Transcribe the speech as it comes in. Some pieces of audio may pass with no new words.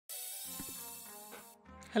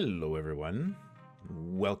Hello everyone,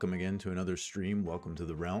 welcome again to another stream. Welcome to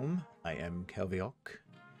the realm. I am Kelviok.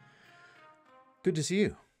 Good to see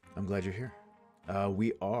you. I'm glad you're here.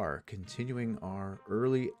 We are continuing our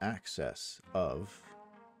early access of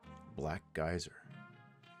Black Geyser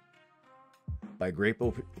by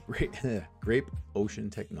GrapeOcean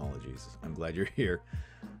Technologies. I'm glad you're here.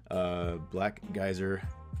 Black Geyser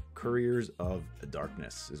Couriers of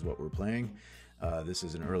Darkness is what we're playing. This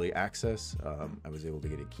is an early access. I was able to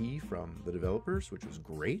get a key from the developers, which was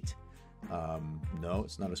great. No,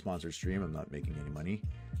 it's not a sponsored stream. I'm not making any money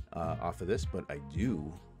off of this, but I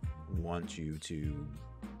do want you to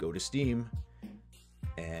go to Steam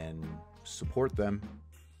and support them.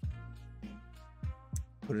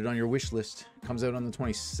 Put it on your wish list. Comes out on the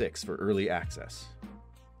 26th for early access.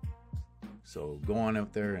 So go on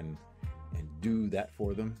out there and do that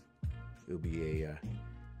for them. It'll be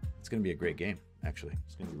it's going to be a great game. Actually,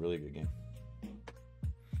 it's going to be a really good game.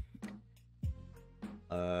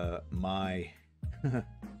 My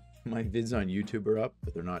vids on YouTube are up,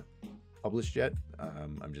 but they're not published yet.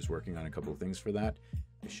 I'm just working on a couple of things for that.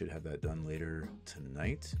 I should have that done later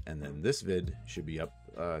tonight, and then this vid should be up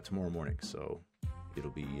tomorrow morning. So it'll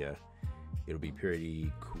be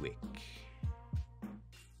pretty quick.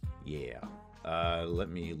 Yeah. Let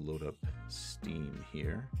me load up Steam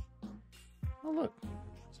here. Oh look,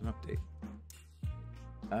 it's an update.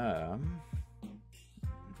 Where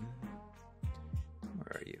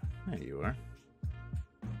are you? There you are.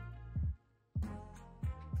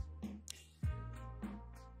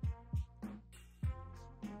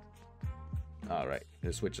 All right,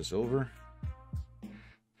 let's switch this over.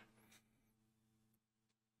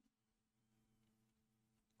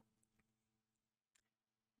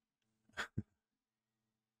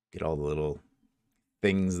 Get all the little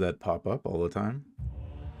things that pop up all the time.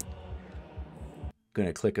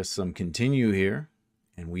 Gonna click us some continue here,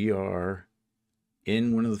 and we are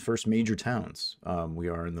in one of the first major towns. We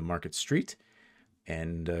are in the market street,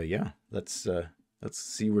 and yeah, let's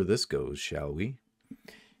see where this goes, shall we?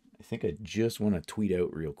 I think I just want to tweet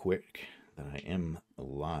out real quick that I am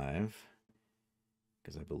live,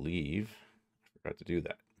 because I believe I forgot to do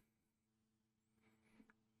that.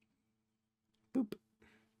 Boop.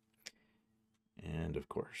 And of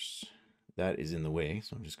course, that is in the way,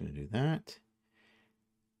 so I'm just going to do that.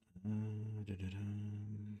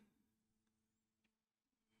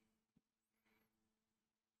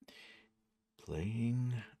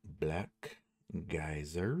 Playing Black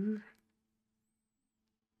Geyser.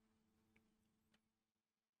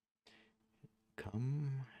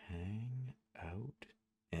 Come hang out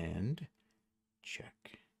and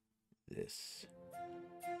check this.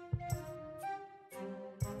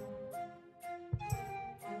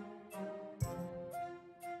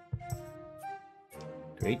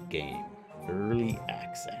 Great game. Early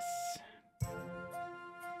access.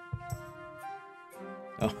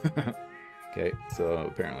 Oh, okay. So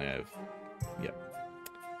apparently I have, yep.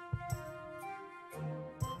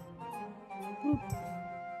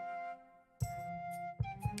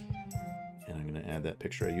 And I'm going to add that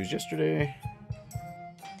picture I used yesterday.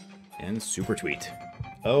 And super tweet.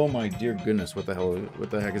 Oh my dear goodness. What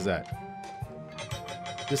the heck is that?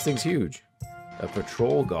 This thing's huge. A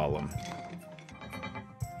patrol golem.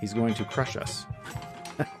 He's going to crush us.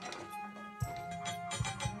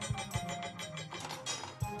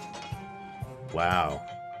 Wow.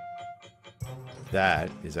 That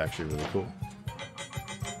is actually really cool.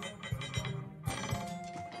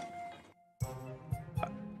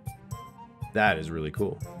 That is really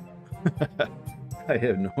cool. I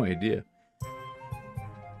have no idea.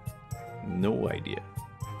 No idea.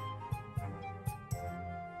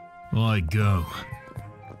 Well, I go.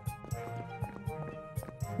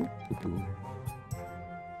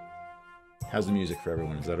 How's the music for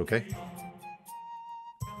everyone? Is that okay?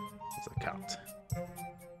 It's a count.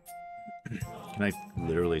 Can I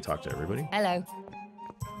literally talk to everybody? Hello.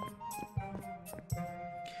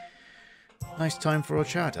 Nice time for a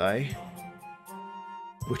chat, eh?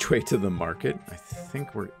 Which way to the market? I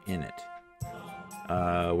think we're in it.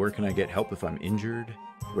 Where can I get help if I'm injured?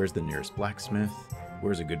 Where's the nearest blacksmith?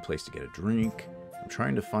 Where's a good place to get a drink? I'm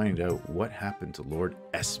trying to find out what happened to Lord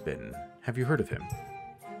Espin. Have you heard of him?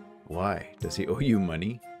 Why? Does he owe you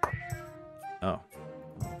money? Oh.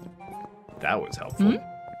 That was helpful.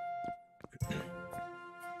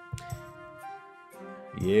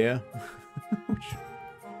 Yeah.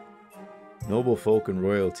 Noble folk and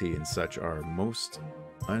royalty and such are most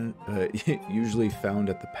usually found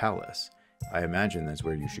at the palace. I imagine that's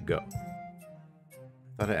where you should go.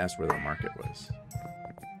 I thought I asked where the market was.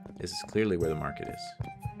 This is clearly where the market is.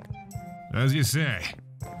 As you say.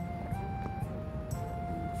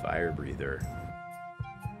 fire breather.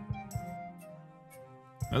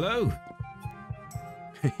 Hello?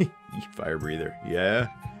 Fire breather. Yeah.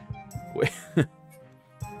 Wait.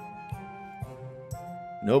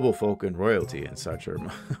 Noble folk and royalty and such are...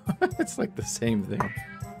 It's like the same thing.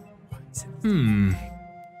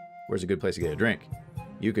 Where's a good place to get a drink?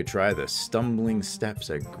 You could try the stumbling steps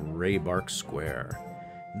at Graybark Square.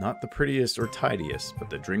 Not the prettiest or tidiest, but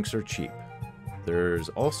the drinks are cheap. There's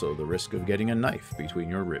also the risk of getting a knife between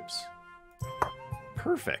your ribs.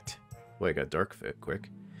 Perfect. Well, it got dark fit quick.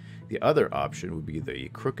 The other option would be the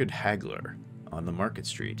Crooked Haggler on the Market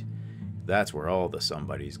Street. That's where all the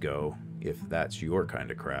somebodies go, if that's your kind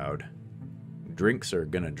of crowd. Drinks are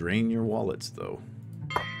gonna drain your wallets, though.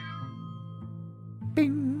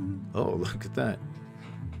 Bing! Oh, look at that.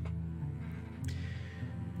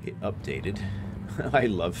 It updated. I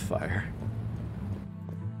love fire.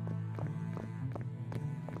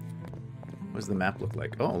 What does the map look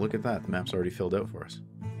like? Oh, look at that. The map's already filled out for us.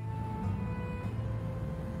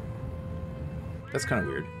 That's kind of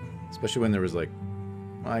weird. Especially when there was like...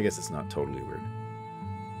 Well, I guess it's not totally weird.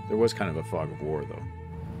 There was kind of a fog of war, though.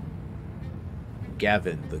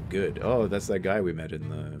 Gavin the Good. Oh, that's that guy we met in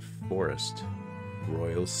the forest.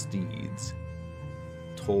 Royal Steeds.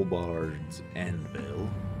 Tolbard's Anvil.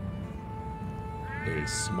 A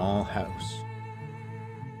small house.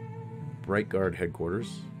 Brightguard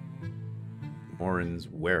headquarters. Morin's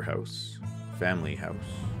warehouse. Family house.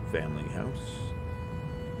 Family house.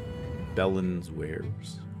 Bellin's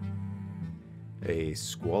wares. A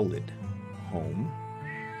squalid home.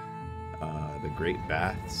 The Great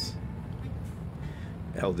Baths.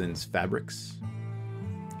 Eldon's Fabrics.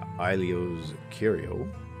 Ilio's Curio.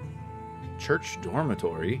 Church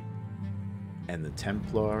Dormitory. And the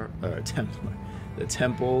the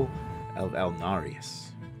Temple of Alnarius.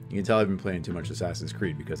 You can tell I've been playing too much Assassin's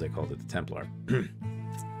Creed because I called it the Templar.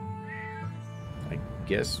 I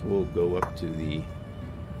guess we'll go up to the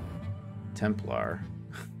Templar.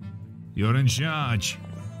 You're in charge.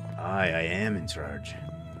 Aye, I am in charge.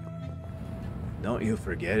 Don't you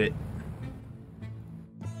forget it.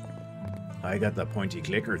 I got the pointy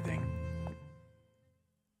clicker thing.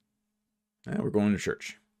 We're going to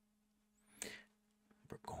church.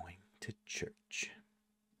 We're going to church.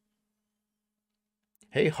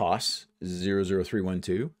 Hey,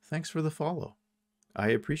 Hoss00312. Thanks for the follow. I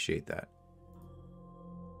appreciate that.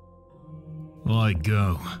 I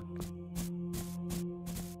go.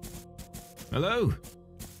 Hello?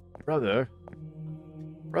 Brother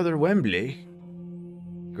Wembley.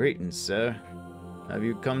 Greetings, sir. Have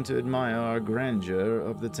you come to admire our grandeur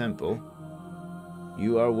of the temple?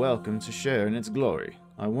 You are welcome to share in its glory.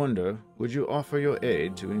 I wonder, would you offer your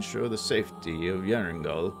aid to ensure the safety of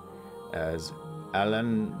Yerringull as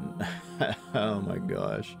Alan... oh my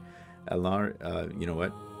gosh. You know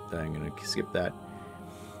what? I'm going to skip that.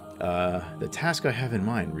 The task I have in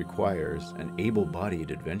mind requires an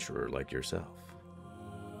able-bodied adventurer like yourself.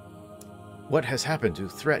 What has happened to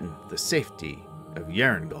threaten the safety of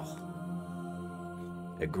Yerringull?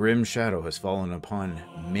 A grim shadow has fallen upon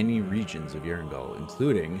many regions of Yerringull,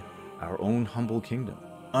 including our own humble kingdom.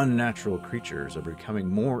 Unnatural creatures are becoming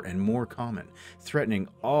more and more common, threatening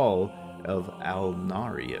all of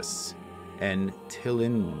Alnarius and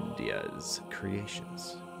Tilindia's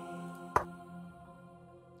creations.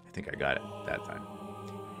 I think I got it that time.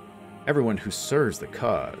 Everyone who serves the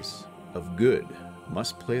cause of good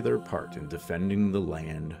must play their part in defending the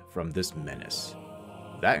land from this menace.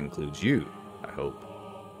 That includes you, I hope.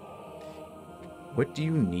 What do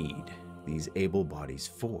you need these able bodies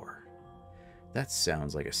for? That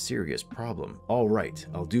sounds like a serious problem. All right,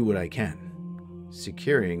 I'll do what I can.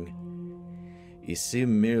 Securing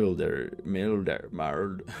Isimilder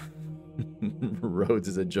roads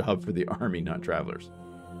is a job for the army, not travelers.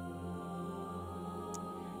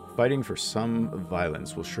 Fighting for some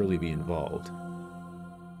violence will surely be involved.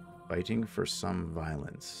 Fighting for some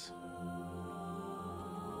violence.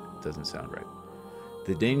 Doesn't sound right.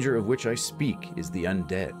 The danger of which I speak is the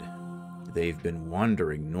undead. They've been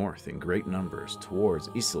wandering north in great numbers towards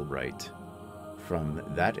Isilbright from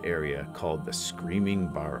that area called the Screaming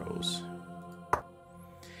Barrows.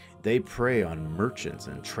 They prey on merchants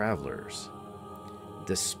and travelers,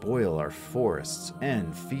 despoil our forests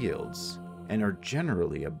and fields, and are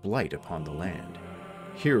generally a blight upon the land.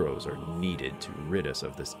 Heroes are needed to rid us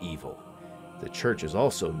of this evil. The church is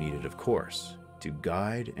also needed, of course, to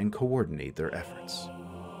guide and coordinate their efforts.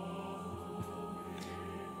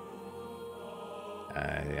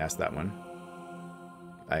 I asked that one.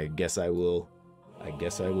 I guess I will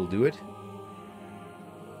do it.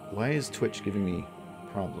 Why is Twitch giving me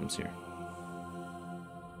problems here?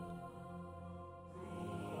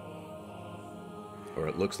 Or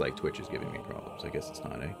it looks like Twitch is giving me problems. I guess it's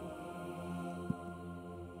not, eh?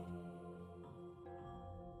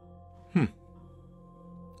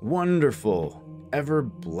 Wonderful. Ever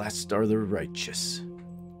blessed are the righteous.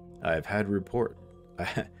 I've had report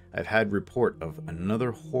of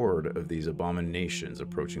another horde of these abominations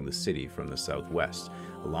approaching the city from the southwest,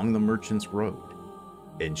 along the Merchant's Road.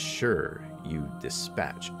 Ensure you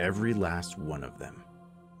dispatch every last one of them.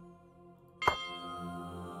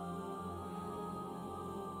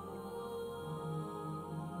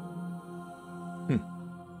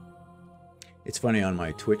 It's funny, on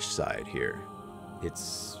my Twitch side here,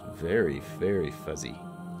 it's very, very fuzzy.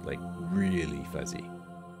 Like, really fuzzy.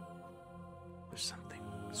 There's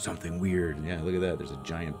something weird. Yeah, look at that. There's a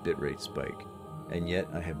giant bitrate spike. And yet,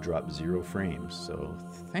 I have dropped 0 frames. So,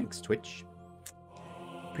 thanks, Twitch.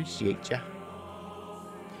 Appreciate ya.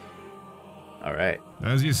 Alright.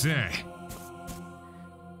 As you say.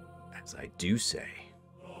 As I do say,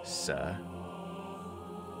 sir.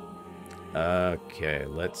 Okay,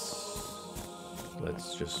 let's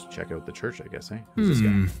just check out the church, I guess, eh? Who's this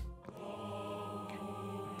guy?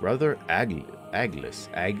 Brother Agilus.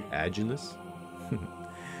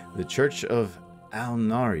 The Church of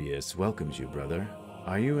Alnarius welcomes you, brother.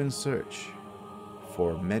 Are you in search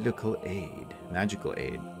for magical aid?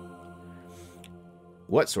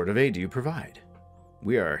 What sort of aid do you provide?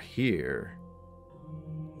 We are here.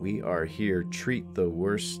 Treat the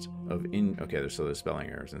worst of okay, so there's spelling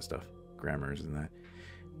errors and stuff, grammars and that.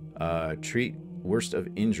 Treat worst of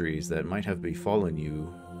injuries that might have befallen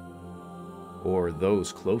you or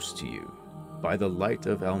those close to you. By the light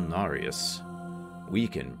of Alnarius, we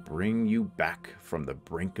can bring you back from the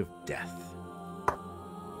brink of death.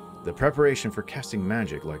 The preparation for casting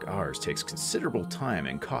magic like ours takes considerable time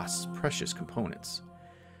and costs precious components.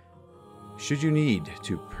 Should you need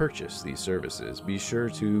to purchase these services, be sure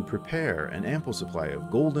to prepare an ample supply of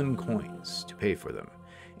golden coins to pay for them,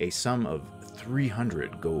 a sum of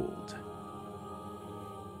 300 gold.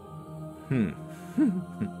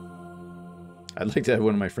 I'd like to have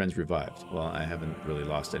one of my friends revived. Well, I haven't really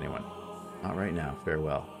lost anyone. Not right now.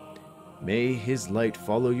 Farewell. May his light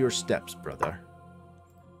follow your steps, brother.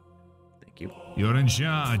 Thank you. You're in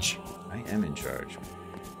charge. I am in charge.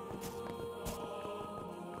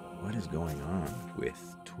 What is going on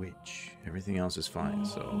with Twitch? Everything else is fine,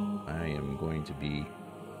 so I am going to be...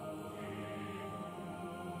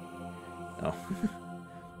 Oh.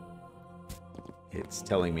 It's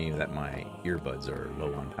telling me that my earbuds are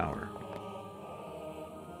low on power.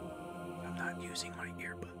 I'm not using my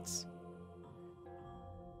earbuds.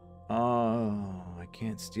 Oh, I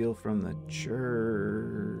can't steal from the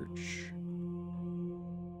church.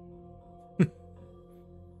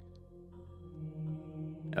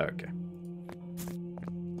 Okay.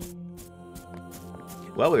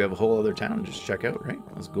 Well, we have a whole other town to just check out, right?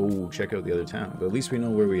 Let's go check out the other town. But at least we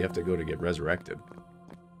know where we have to go to get resurrected.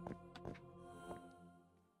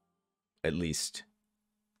 At least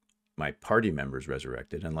my party members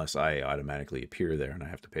resurrected, unless I automatically appear there and I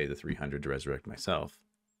have to pay the 300 to resurrect myself.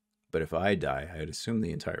 But if I die, I'd assume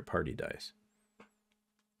the entire party dies.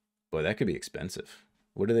 Boy, that could be expensive.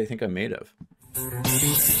 What do they think I'm made of?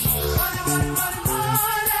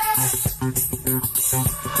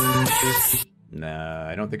 Nah,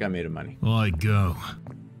 I don't think I'm made of money. I go.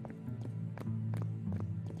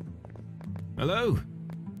 Hello?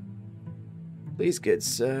 Please, good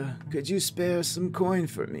sir, could you spare some coin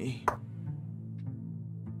for me?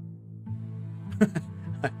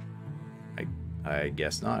 I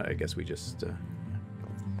guess not. I guess we just,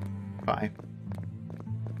 bye.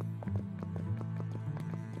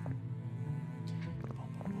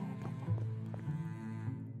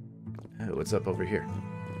 What's up over here?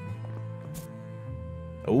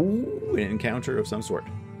 Oh, an encounter of some sort.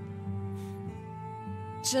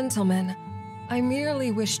 Gentlemen, I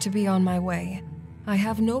merely wish to be on my way. I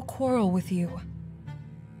have no quarrel with you.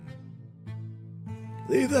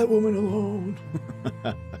 Leave that woman alone.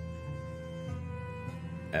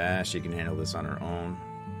 She can handle this on her own.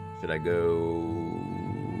 Should I go?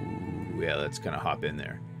 Yeah, let's kind of hop in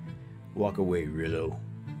there. Walk away, Rillo.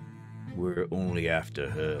 We're only after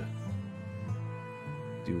her.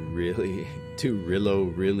 Do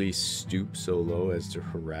Rillo really stoop so low as to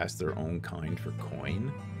harass their own kind for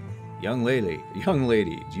coin? Young lady,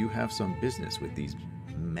 do you have some business with these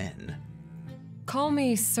men? Call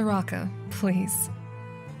me Soraka, please.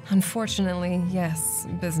 Unfortunately, yes,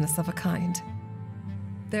 business of a kind.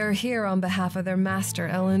 They're here on behalf of their master,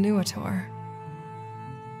 Elenuator.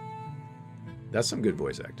 That's some good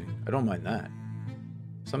voice acting. I don't mind that.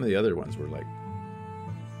 Some of the other ones were like,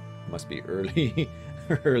 must be early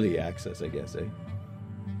access, I guess, eh?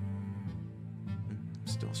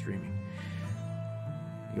 still streaming.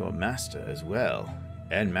 Your master as well.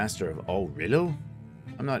 And master of all Rillo?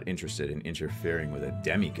 I'm not interested in interfering with a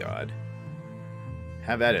demigod.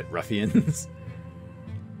 Have at it, ruffians.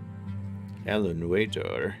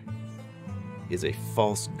 Elenuator is a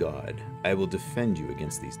false god. I will defend you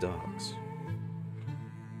against these dogs.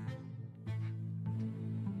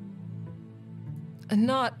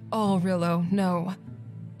 Not all, Rillo, no.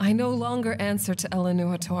 I no longer answer to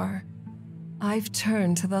Elenuator. I've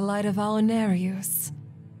turned to the light of Aonarius.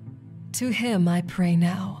 To him I pray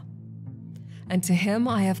now. And to him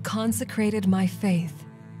I have consecrated my faith.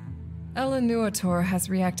 Elenuator has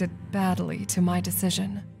reacted badly to my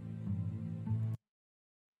decision.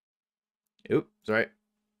 Oop, sorry.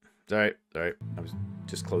 Sorry. I was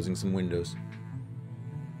just closing some windows.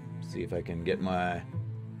 See if I can get my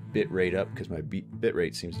bit rate up, because my bit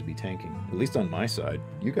rate seems to be tanking. At least on my side.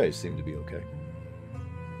 You guys seem to be okay.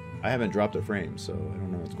 I haven't dropped a frame, so I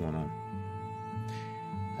don't know what's going on.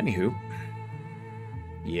 Anywho.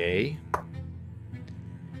 Yay.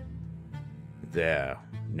 There.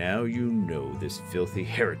 Now you know this filthy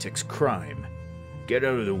heretic's crime. Get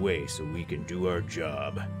out of the way so we can do our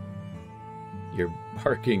job. Your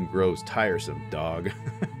barking grows tiresome, dog.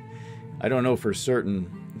 I don't know for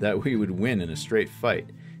certain that we would win in a straight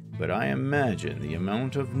fight, but I imagine the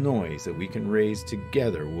amount of noise that we can raise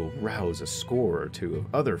together will rouse a score or two of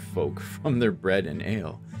other folk from their bread and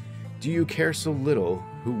ale. Do you care so little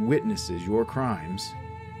who witnesses your crimes?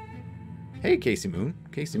 Hey, Casey Moon.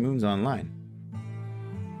 Casey Moon's online.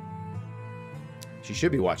 She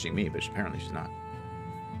should be watching me, but apparently she's not.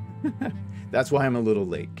 That's why I'm a little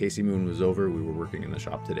late. Casey Moon was over. We were working in the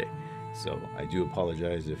shop today. So I do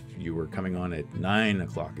apologize if you were coming on at 9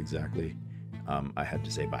 o'clock exactly. I had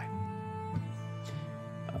to say bye.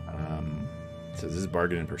 So this is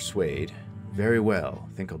bargain and persuade. Very well.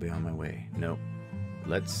 Think I'll be on my way. No.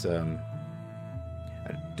 Let's, do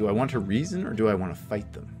I want to reason or do I want to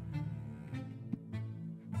fight them?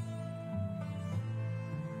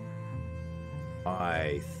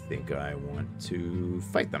 I think I want to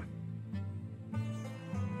fight them.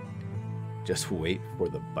 Just wait for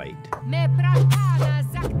the bite. Ow.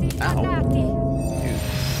 Dude,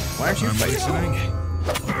 why aren't you fighting?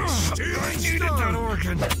 I needed that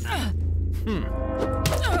organ.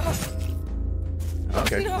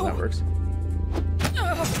 Okay, well, that works.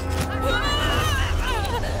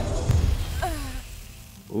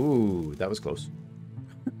 Ooh, that was close.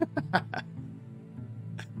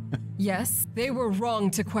 Yes, they were wrong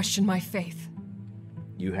to question my faith.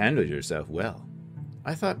 You handled yourself well.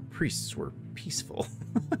 I thought priests were peaceful.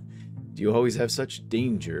 Do you always have such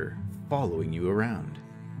danger following you around?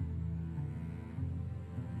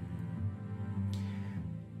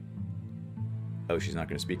 Oh, she's not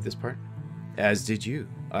going to speak this part? As did you.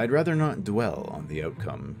 I'd rather not dwell on the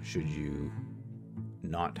outcome should you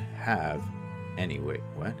not have anyway.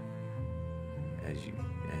 What? As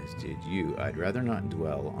did you. I'd rather not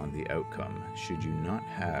dwell on the outcome should you not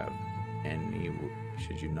have any.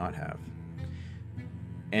 Should you not have.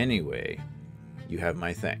 Anyway, you have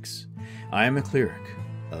my thanks. I am a cleric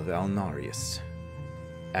of Aonarius,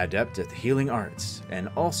 adept at the healing arts, and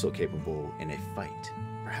also capable in a fight.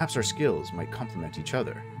 Perhaps our skills might complement each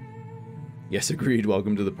other. Yes, agreed.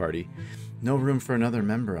 Welcome to the party. No room for another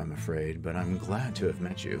member, I'm afraid, but I'm glad to have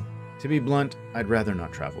met you. To be blunt, I'd rather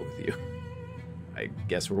not travel with you. I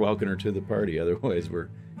guess we're welcoming her to the party, otherwise we're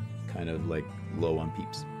kind of like low on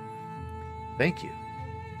peeps. Thank you.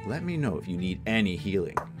 Let me know if you need any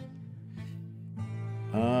healing.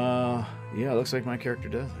 Yeah, looks like my character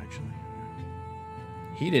does, actually.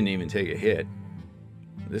 He didn't even take a hit.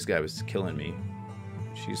 This guy was killing me.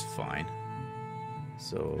 She's fine.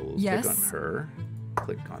 So yes. Click on her,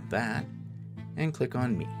 click on that, and click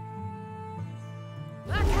on me.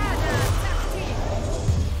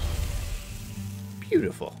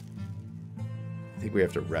 Beautiful. I think we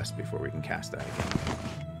have to rest before we can cast that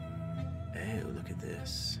again. Oh, look at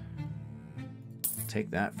this. Take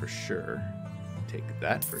that for sure. Take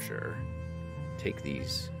that for sure. Take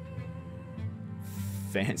these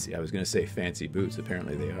fancy, I was going to say fancy boots.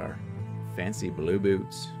 Apparently they are. Fancy blue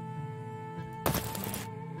boots.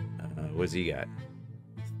 What's he got?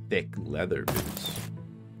 Thick leather boots.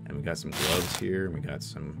 And we got some gloves here. And we got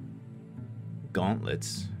some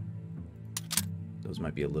gauntlets. Those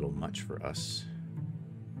might be a little much for us.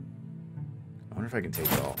 I wonder if I can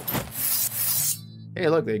take it all. Hey,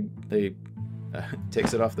 look, they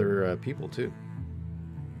takes it off their people too.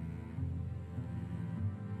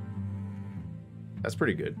 That's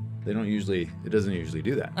pretty good. They don't usually. It doesn't usually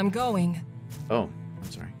do that. I'm going. Oh,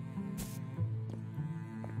 I'm sorry.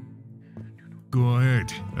 Go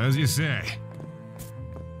ahead, as you say.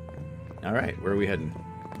 All right, where are we heading?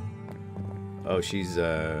 Oh, she's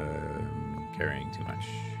carrying too much.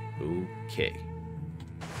 Okay.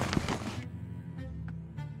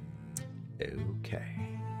 Okay.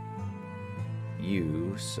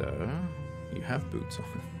 You, sir, you have boots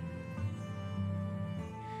on.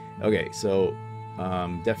 Okay, so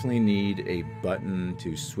definitely need a button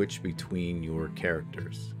to switch between your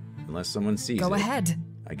characters. Unless someone sees it. Go ahead.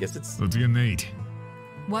 I guess it's... What do you need?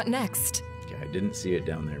 What next? Okay, I didn't see it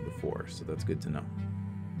down there before, so that's good to know.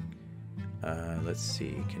 Let's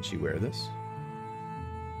see. Can she wear this?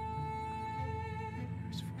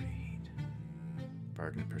 There's 48.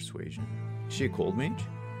 Bargain persuasion. Is she a cold mage?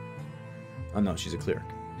 Oh no, she's a cleric.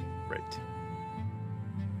 Right.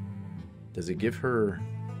 Does it give her...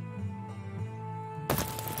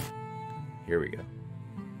 Here we go.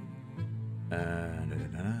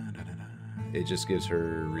 It just gives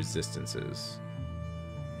her resistances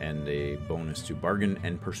and a bonus to bargain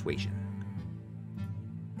and persuasion.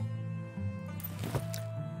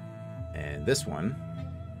 And this one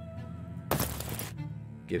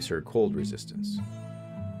gives her cold resistance.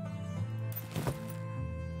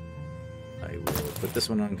 I will put this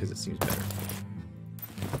one on because it seems better.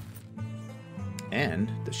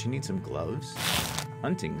 And does she need some gloves?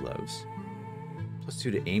 Hunting gloves.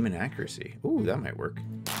 +2 to aim and accuracy. Ooh, that might work.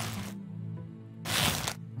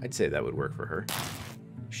 I'd say that would work for her.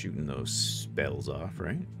 Shooting those spells off,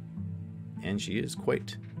 right? And she is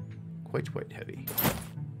quite heavy.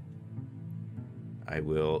 I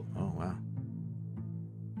will... Oh, wow.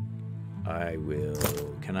 I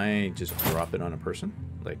will... Can I just drop it on a person?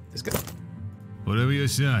 Like this guy? Whatever you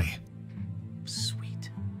say. Sweet.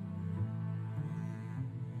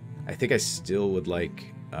 I think I still would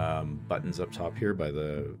like buttons up top here by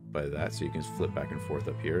that, so you can flip back and forth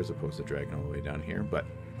up here as opposed to dragging all the way down here, but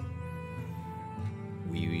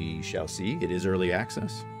we shall see. It is early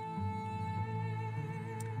access.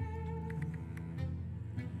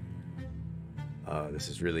 This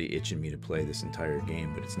is really itching me to play this entire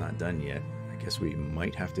game, but it's not done yet. I guess we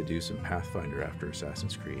might have to do some Pathfinder after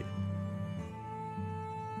Assassin's Creed.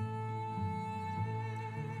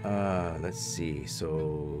 Let's see.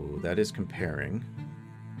 So that is comparing.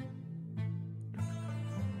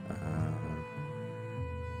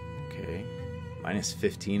 Okay.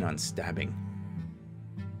 -15 on stabbing.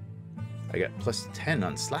 I got +10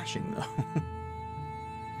 on slashing, though.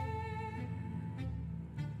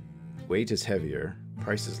 Weight is heavier.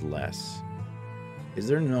 Price is less. Is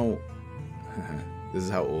there no... This is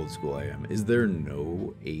how old school I am. Is there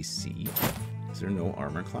no AC? Is there no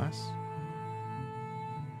armor class?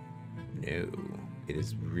 No. It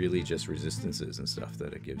is really just resistances and stuff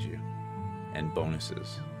that it gives you. And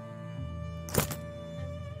bonuses.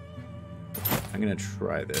 I'm going to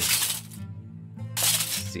try this.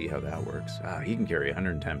 See how that works. Ah, he can carry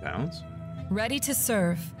 110 pounds. Ready to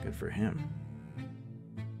serve. Good for him.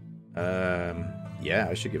 Yeah,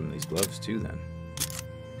 I should give him these gloves too then.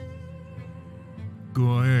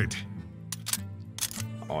 Go ahead.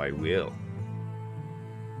 Oh, I will.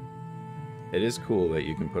 It is cool that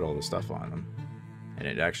you can put all the stuff on them, and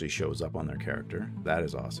it actually shows up on their character. That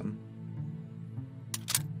is awesome.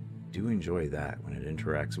 Do enjoy that when it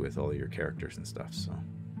interacts with all your characters and stuff, so.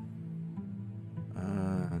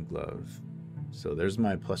 Glove. So there's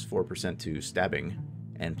my +4% to stabbing,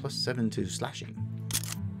 and +7 to slashing.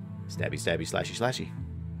 Stabby, stabby, slashy, slashy.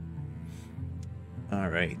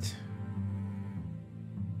 Alright.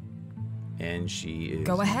 And she is...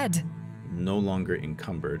 Go ahead. No longer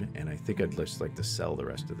encumbered, and I think I'd just like to sell the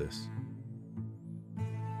rest of this.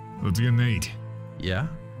 What do you need? Yeah?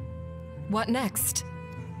 What next?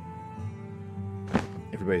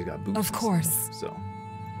 Everybody's got boots. Of course. Stuff, so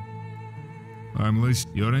I'm Liz.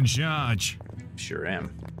 You're in charge. sure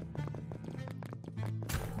am.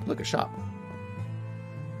 Look, a shop.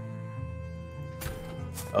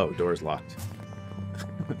 Oh, door's locked.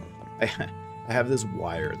 I have this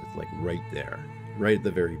wire that's like right there, right at the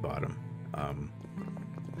very bottom. I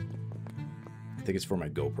think it's for my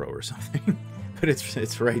GoPro or something, but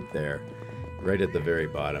it's right there, right at the very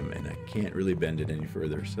bottom, and I can't really bend it any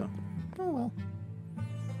further. So, oh well.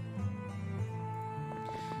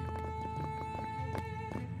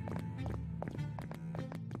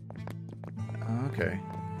 Okay,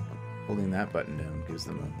 holding that button down gives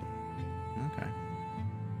them a. Okay.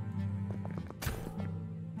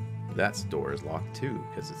 That door is locked too,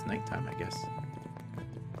 because it's nighttime, I guess.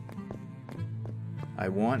 I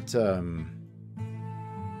want,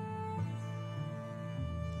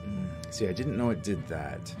 see, I didn't know it did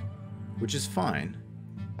that, which is fine,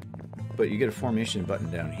 but you get a formation button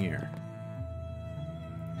down here.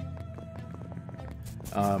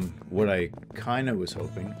 What I kind of was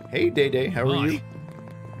hoping... Hey, Day, how are you?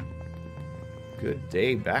 Good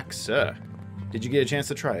day back, sir. Did you get a chance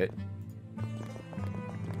to try it?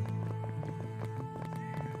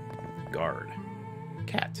 Guard.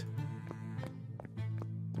 Cat.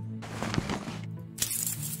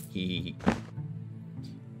 He...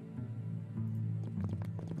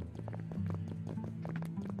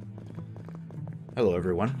 Hello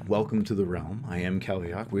everyone, welcome to the realm. I am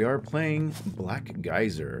Kaliak. We are playing Black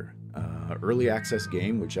Geyser, early access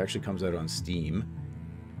game, which actually comes out on Steam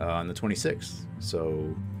on the 26th.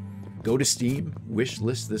 So go to Steam, wish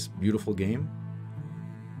list this beautiful game.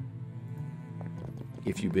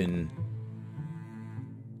 If you've been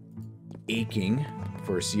aching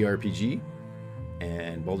for a CRPG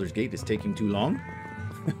and Baldur's Gate is taking too long,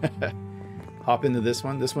 hop into this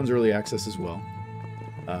one. This one's early access as well.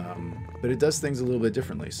 But it does things a little bit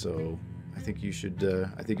differently, so I think you should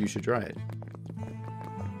try it.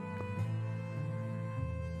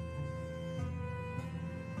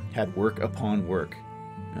 Had work upon work.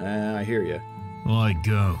 I hear ya. I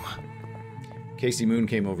go. Casey Moon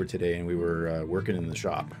came over today, and we were working in the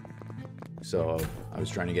shop. So I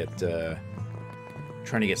was trying to get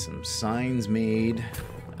some signs made.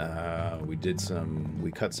 We cut some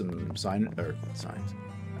signs.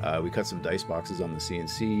 We cut some dice boxes on the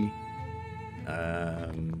CNC.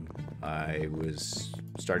 I was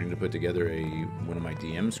starting to put together one of my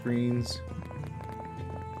DM screens.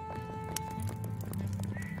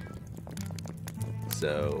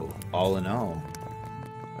 So, all in all,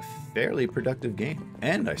 a fairly productive game.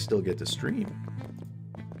 And I still get to stream.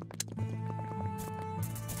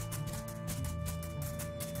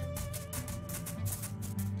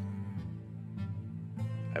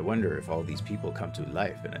 I wonder if all these people come to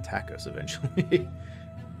life and attack us eventually.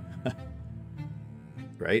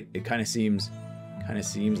 Right? It kind of seems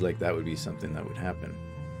like that would be something that would happen.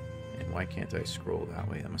 And why can't I scroll that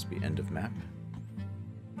way? That must be end of map.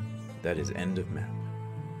 That is end of map.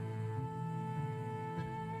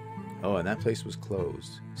 Oh, and that place was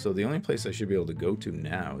closed. So the only place I should be able to go to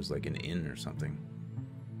now is like an inn or something.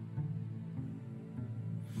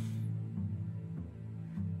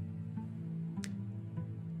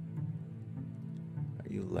 Are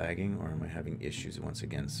you lagging or am I having issues once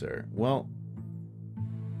again, sir? Well,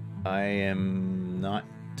 I am not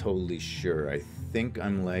totally sure. I think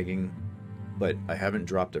I'm lagging, but I haven't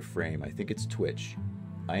dropped a frame. I think it's Twitch.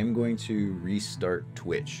 I am going to restart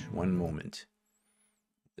Twitch. One moment.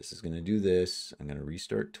 This is going to do this. I'm going to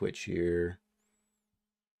restart Twitch here.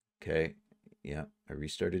 Okay. Yeah, I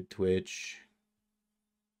restarted Twitch.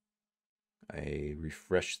 I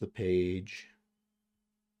refreshed the page.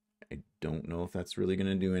 I don't know if that's really going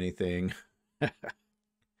to do anything. I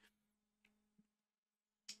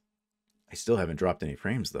still haven't dropped any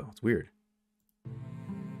frames, though. It's weird.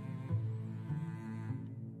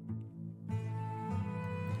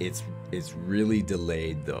 It's really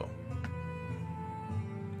delayed, though.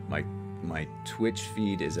 My Twitch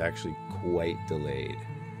feed is actually quite delayed.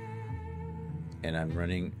 And I'm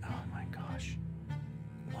running... Oh my gosh.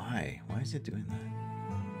 Why? Why is it doing that?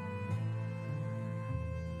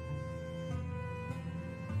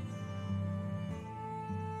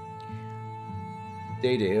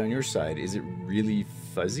 Day, on your side, is it really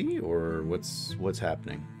fuzzy, or what's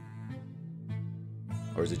happening?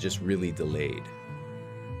 Or is it just really delayed?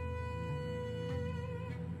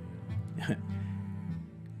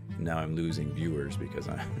 Now I'm losing viewers because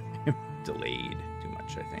I'm delayed too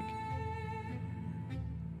much, I think.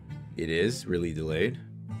 It is really delayed.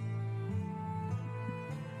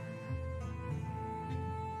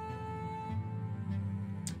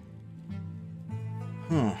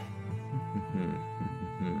 Huh.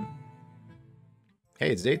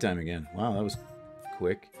 Hey, it's daytime again. Wow, that was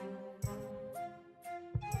quick.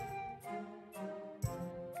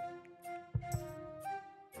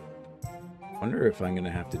 Wonder if I'm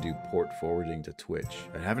gonna have to do port forwarding to Twitch.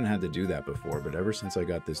 I haven't had to do that before, but ever since I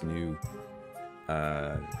got this new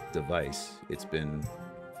device, it's been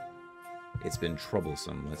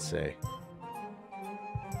troublesome, let's say.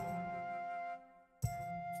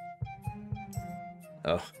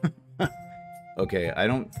 Oh, okay. I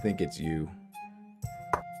don't think it's you.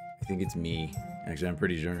 I think it's me. Actually, I'm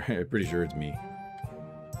pretty sure it's me.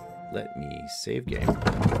 Let me save game.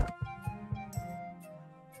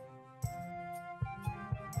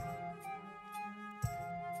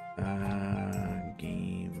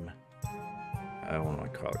 Game. I don't want to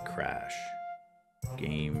call it crash.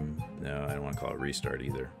 Game. No, I don't want to call it restart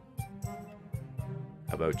either.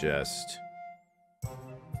 How about just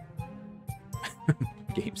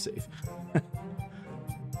game save?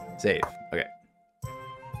 Save. Okay.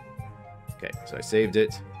 Okay, so I saved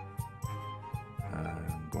it.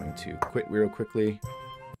 I'm going to quit real quickly.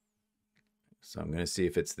 So I'm going to see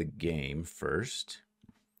if it's the game first.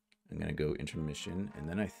 I'm going to go intermission, and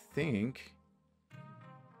then I think...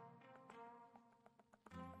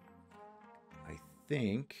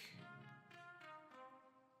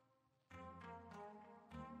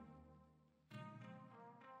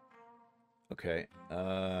 Okay,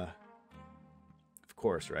 of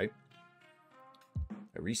course, right?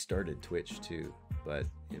 I restarted Twitch too, but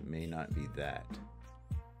it may not be that.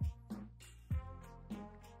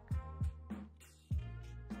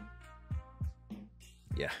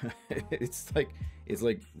 Yeah, it's like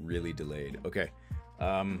really delayed. Okay,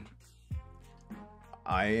 I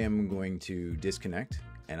am going to disconnect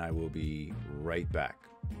and I will be right back.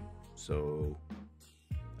 So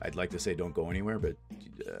I'd like to say don't go anywhere, but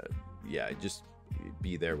yeah, just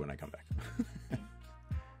be there when I come back.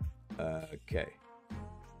 Okay.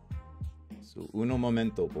 So uno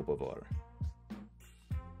momento, por favor.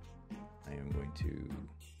 I am going to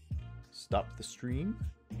stop the stream.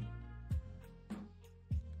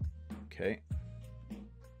 Okay.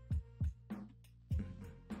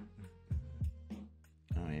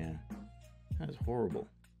 Oh yeah, that is horrible.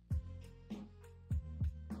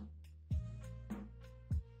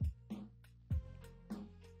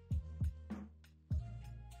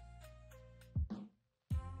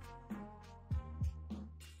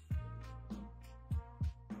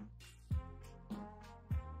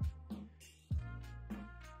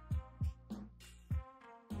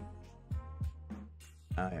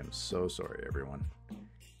 I am so sorry, everyone.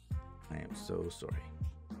 I am so sorry.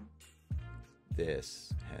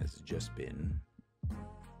 This has just been...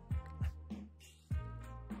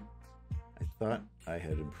 I thought I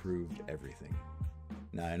had improved everything.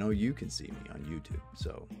 Now, I know you can see me on YouTube,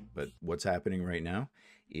 so... But what's happening right now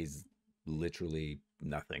is literally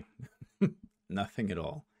nothing. Nothing at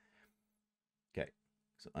all. Okay,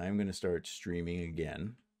 so I'm going to start streaming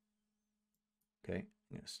again. Okay,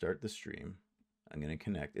 I'm going to start the stream. I'm going to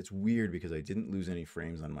connect. It's weird because I didn't lose any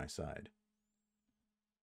frames on my side.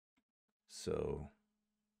 So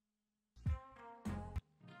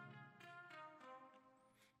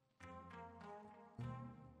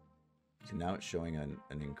now it's showing an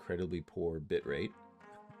incredibly poor bit rate.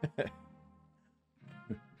 Okay,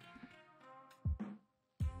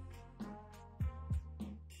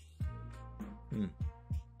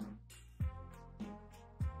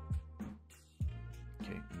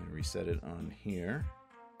 I'm going to reset it on here.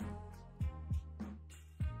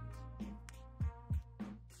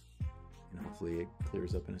 And hopefully it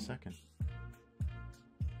clears up in a second.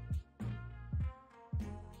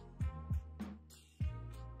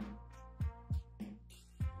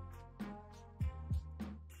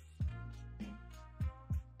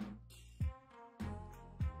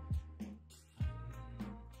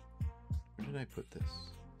 Where did I put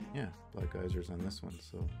this? Yeah, Black Geyser's on this one,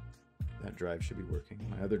 so that drive should be working.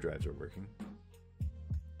 My other drives are working.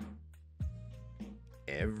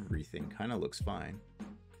 Everything kind of looks fine.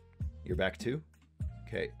 You're back too?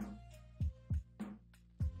 Okay.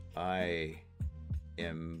 I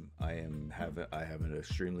have an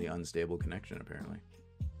extremely unstable connection apparently.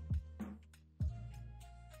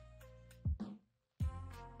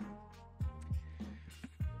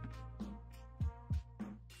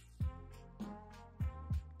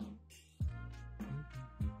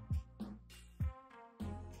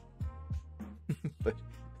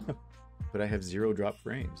 But I have 0 drop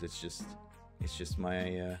frames. It's just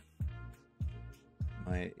my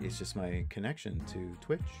my connection to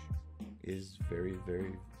Twitch is very,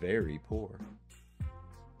 very, very poor.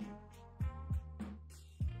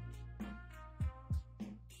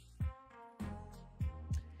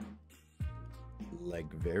 Like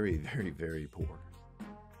very, very, very poor.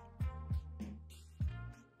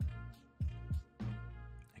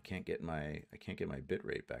 I can't get my bit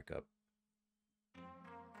rate back up.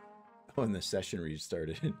 Oh, and the session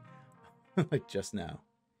restarted like just now.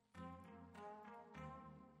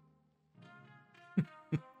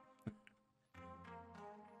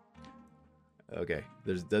 Okay,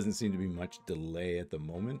 there doesn't seem to be much delay at the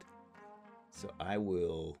moment, so I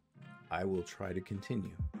will try to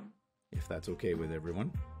continue if that's okay with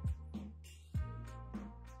everyone.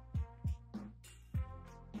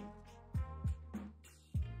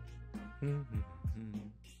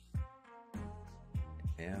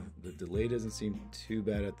 Yeah, the delay doesn't seem too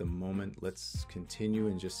bad at the moment. Let's continue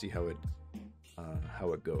and just see how it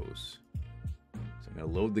goes. So I'm gonna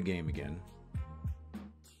load the game again.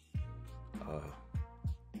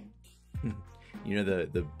 You know,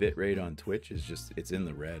 the bit rate on Twitch is just, it's in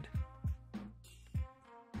the red.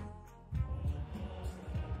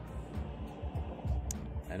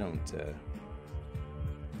 I don't,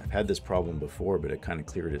 I've had this problem before, but it kind of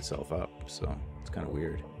cleared itself up, so it's kind of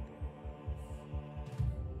weird.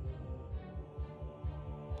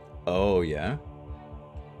 Oh, yeah?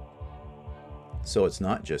 So it's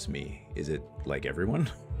not just me. Is it like everyone?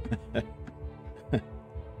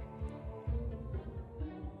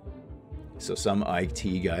 So some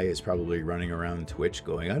IT guy is probably running around Twitch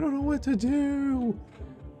going, I don't know what to do.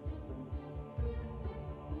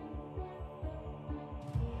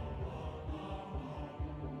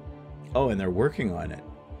 Oh, and they're working on it.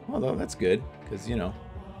 Well, that's good, because, you know,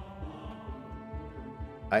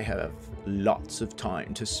 I have lots of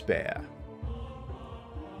time to spare.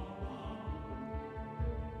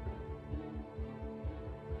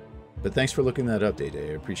 But thanks for looking that up, Day Day.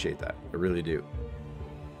 I appreciate that. I really do.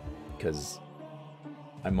 Because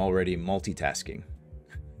I'm already multitasking.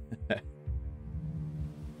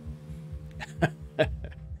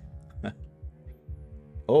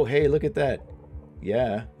 Oh, hey, look at that.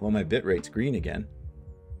 Yeah, well, my bitrate's green again.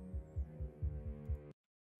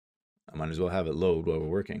 I might as well have it load while we're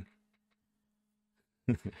working.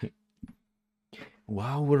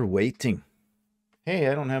 While we're waiting. Hey,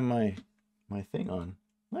 I don't have my thing on.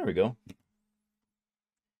 There we go.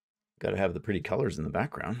 Gotta have the pretty colors in the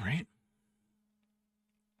background, right?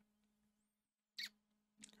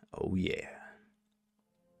 Oh, yeah.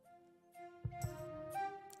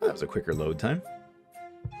 Oh, that was a quicker load time.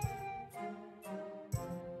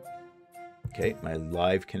 Okay, my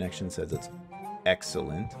live connection says it's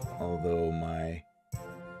excellent, although my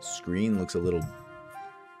screen looks a little,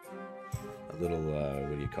 what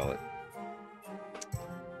do you call it?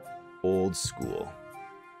 Old school.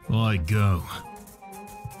 I go.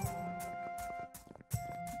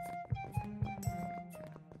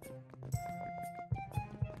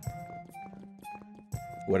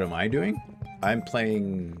 What am I doing? I'm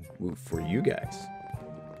playing for you guys.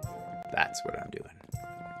 That's what I'm doing.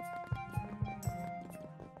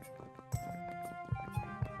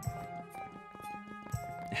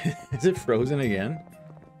 Is it frozen again?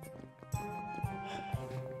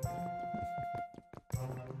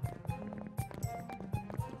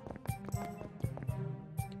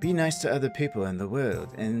 Be nice to other people in the world,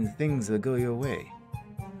 and things will go your way.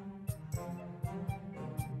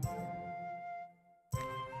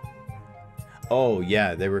 Oh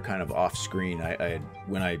yeah, they were kind of off screen.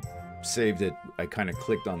 When I saved it, I kind of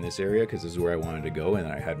clicked on this area because this is where I wanted to go, and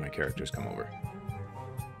I had my characters come over.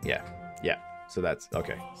 Yeah, yeah. So that's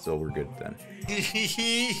okay. So we're good then.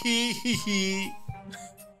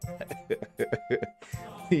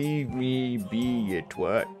 Leave me be, you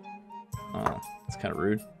twat. Oh, it's kind of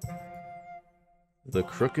rude. The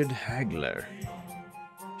Crooked Haggler.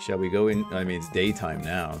 Shall we go in? I mean, it's daytime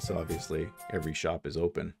now, so obviously every shop is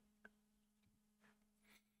open.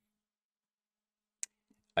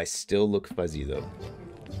 I still look fuzzy though.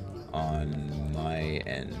 On my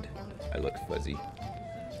end, I look fuzzy.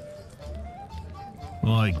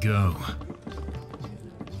 I go.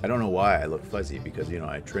 I don't know why I look fuzzy, because, you know,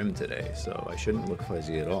 I trimmed today, so I shouldn't look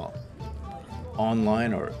fuzzy at all.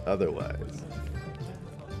 Online or otherwise.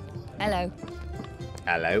 Hello.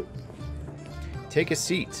 Hello. Take a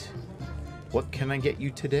seat. What can I get you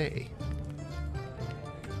today?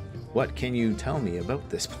 What can you tell me about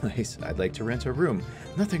this place? I'd like to rent a room.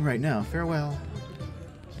 Nothing right now. Farewell.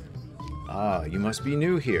 Ah, you must be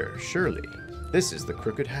new here, surely. This is the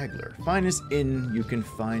Crooked Haggler, finest inn you can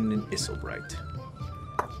find in Isselbright.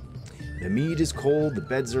 The mead is cold, the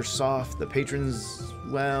beds are soft, the patrons,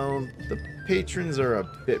 well, the patrons are a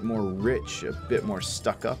bit more rich, a bit more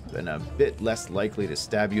stuck up, and a bit less likely to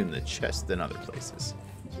stab you in the chest than other places.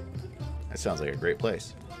 That sounds like a great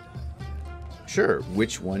place. Sure,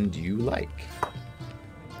 which one do you like?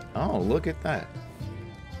 Oh, look at that.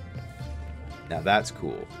 Now that's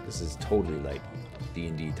cool. This is totally like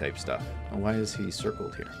D&D type stuff. Why is he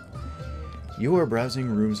circled here? You are browsing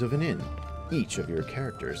rooms of an inn. Each of your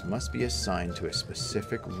characters must be assigned to a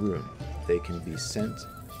specific room. They can be sent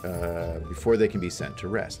before they can be sent to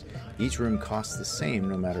rest. Each room costs the same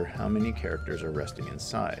no matter how many characters are resting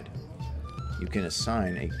inside. You can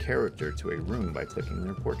assign a character to a room by clicking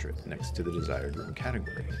their portrait next to the desired room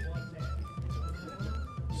category.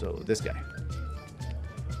 So this guy.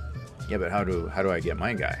 Yeah, but how do I get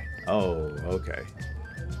my guy? Oh, okay.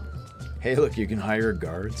 Hey, look, you can hire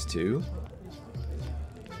guards too.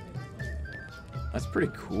 That's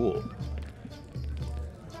pretty cool.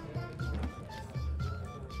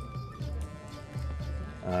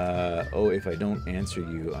 Oh, if I don't answer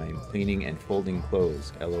you, I am cleaning and folding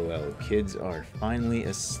clothes. LOL. Kids are finally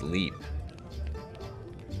asleep.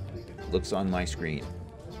 Looks on my screen.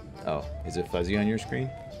 Oh, is it fuzzy on your screen?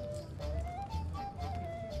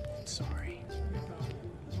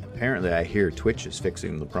 apparently I hear Twitch is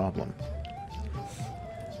fixing the problem.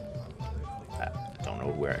 I don't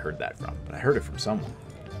know where I heard that from, but I heard it from someone.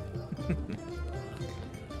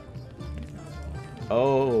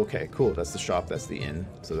 Oh, okay, cool. That's the shop, that's the inn,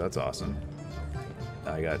 so that's awesome.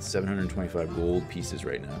 I got 725 gold pieces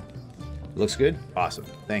right now. Looks good? Awesome.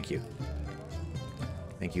 Thank you.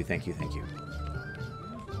 Thank you, thank you, thank you.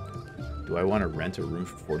 Do I want to rent a room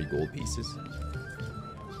for 40 gold pieces?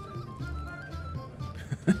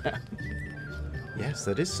 Yes,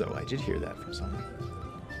 that is so. I did hear that from someone.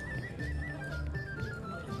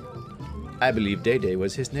 I believe Day Day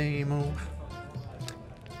was his name. Oh.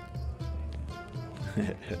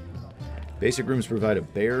 Basic rooms provide a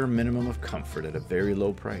bare minimum of comfort at a very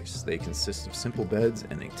low price. They consist of simple beds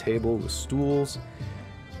and a table with stools.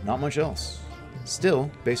 Not much else. Still,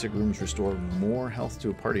 basic rooms restore more health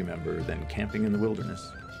to a party member than camping in the wilderness.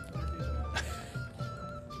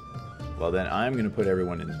 Well, then I'm going to put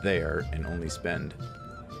everyone in there and only spend...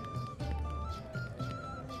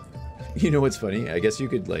 You know what's funny? I guess you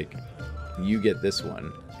could, like, you get this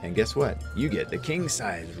one, and guess what? You get the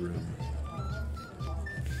king-size room.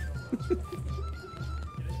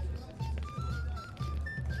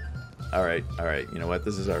 Alright, you know what?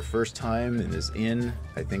 This is our first time in this inn.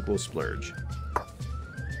 I think we'll splurge.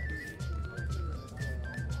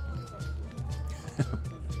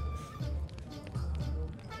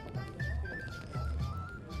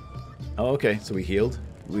 Oh, okay, so we healed.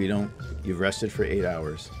 You've rested for 8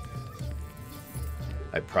 hours.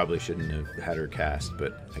 I probably shouldn't have had her cast,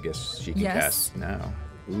 but I guess she can cast now.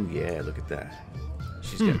 Ooh, yeah, look at that.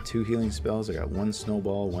 She's got 2 healing spells. I got 1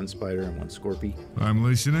 snowball, 1 spider, and 1 scorpy. I'm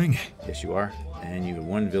listening. Yes, you are. And you have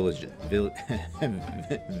 1 vigilance.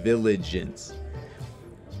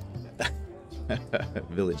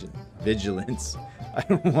 Vigilance. I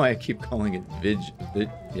don't know why I keep calling it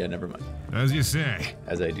yeah, never mind. As you say.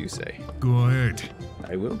 As I do say. Go ahead.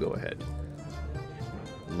 I will go ahead.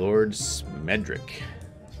 Lord Smedrick.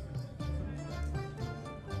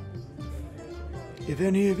 If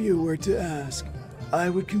any of you were to ask, I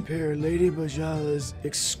would compare Lady Bajala's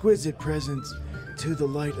exquisite presence to the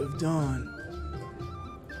light of dawn.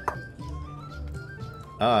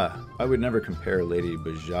 I would never compare Lady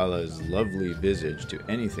Bajala's lovely visage to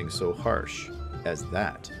anything so harsh as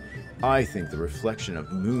that. I think the reflection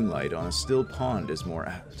of moonlight on a still pond is more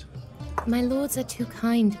apt. My lords are too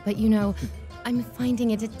kind, but you know, I'm finding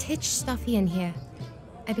it a titch stuffy in here.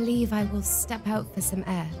 I believe I will step out for some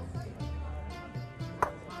air.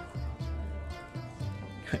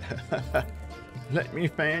 Let me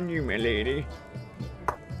fan you, my lady.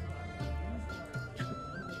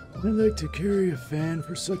 I like to carry a fan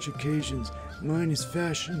for such occasions. Mine is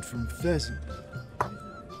fashioned from pheasant.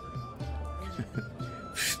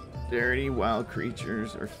 Dirty wild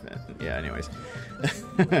creatures or yeah, anyways.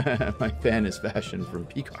 My fan is fashioned from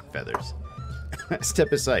peacock feathers.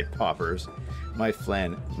 Step aside, paupers. My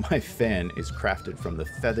fan is crafted from the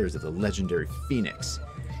feathers of the legendary phoenix.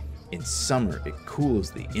 In summer, it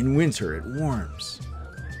cools thee. In winter, it warms.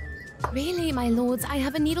 Really, my lords, I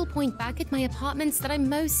have a needlepoint back at my apartments that I'm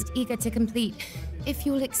most eager to complete. If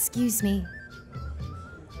you'll excuse me.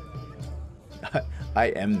 I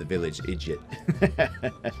am the village idiot.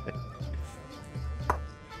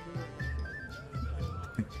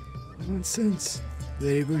 Nonsense,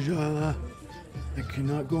 Lady Bajala. I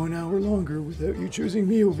cannot go an hour longer without you choosing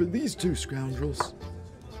me over these 2 scoundrels.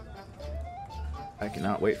 I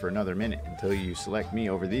cannot wait for another minute until you select me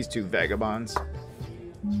over these 2 vagabonds.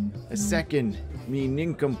 A second, me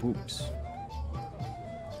nincompoops.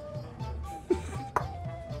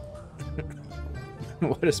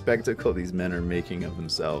 What a spectacle these men are making of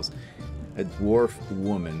themselves. A dwarf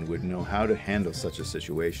woman would know how to handle such a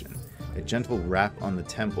situation. A gentle rap on the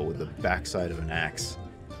temple with the backside of an axe.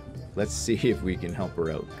 Let's see if we can help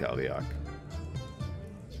her out, Kalviak.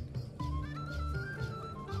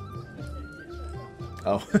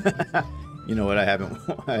 Oh, you know what? I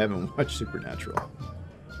haven't watched Supernatural.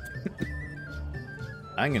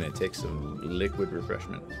 I'm gonna take some liquid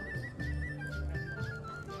refreshment.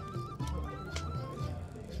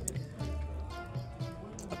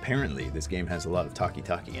 Apparently, this game has a lot of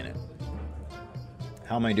talkie-talkie in it.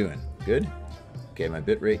 How am I doing? Good? Okay, my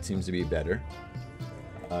bitrate seems to be better.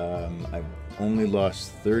 I've only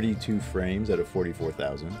lost 32 frames out of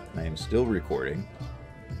 44,000. I am still recording.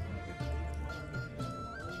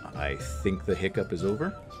 I think the hiccup is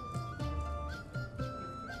over.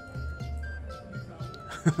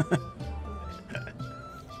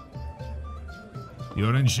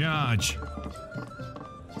 You're in charge.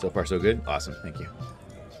 So far, so good. Awesome. Thank you.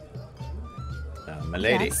 My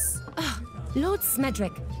lady. Yes. Oh, Lord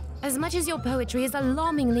Smedrick, As much as your poetry is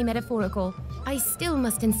alarmingly metaphorical, I still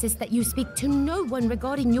must insist that you speak to no one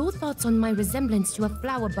regarding your thoughts on my resemblance to a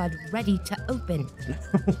flower bud ready to open.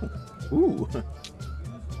 Ooh.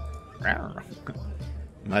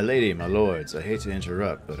 My lady, my lords, I hate to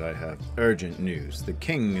interrupt, but I have urgent news. The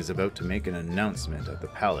king is about to make an announcement at the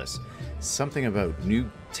palace. Something about new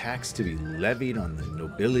tax to be levied on the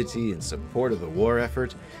nobility in support of the war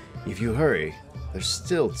effort. If you hurry, there's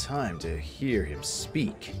still time to hear him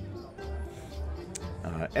speak.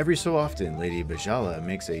 Every so often, Lady Bajala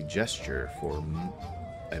makes a gesture for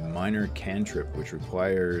a minor cantrip which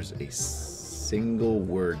requires a single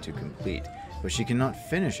word to complete, but she cannot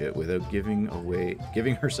finish it without giving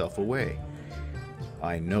herself away.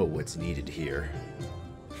 I know what's needed here.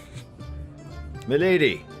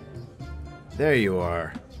 Milady, there you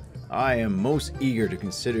are. I am most eager to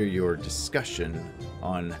consider your discussion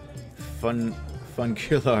on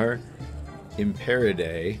Funcular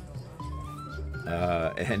Imperidae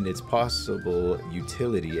and its possible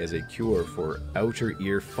utility as a cure for outer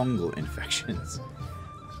ear fungal infections.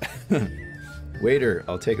 Waiter,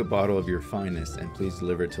 I'll take a bottle of your finest and please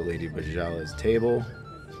deliver it to Lady Bajala's table.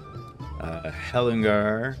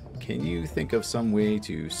 Helengar, can you think of some way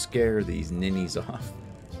to scare these ninnies off?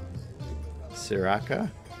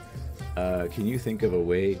 Siraka, can you think of a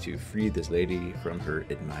way to free this lady from her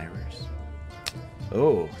admirers?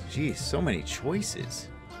 Oh, geez, so many choices.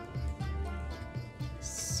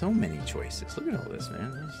 So many choices. Look at all this, man.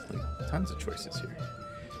 There's like tons of choices here.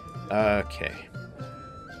 Okay.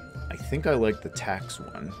 I think I like the tax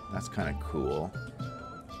one. That's kind of cool.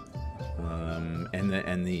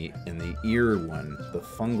 And the ear one, the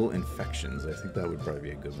fungal infections. I think that would probably be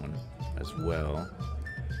a good one as well.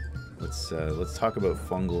 Let's talk about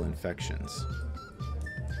fungal infections.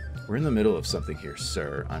 We're in the middle of something here,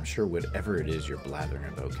 sir. I'm sure whatever it is you're blathering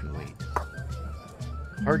about can wait.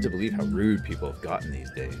 Hard to believe how rude people have gotten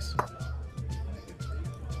these days.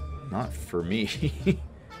 Not for me.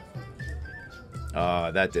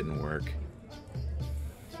 That didn't work.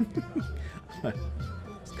 I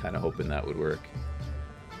was kind of hoping that would work.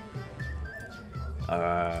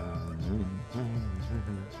 I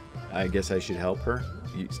guess I should help her.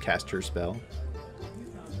 Cast her spell.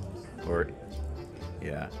 Or,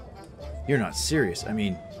 yeah. You're not serious. I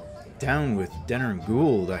mean, down with Denner and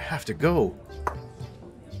Gould. I have to go.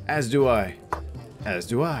 As do I. As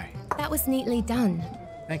do I. That was neatly done.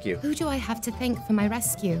 Thank you. Who do I have to thank for my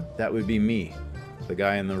rescue? That would be me. The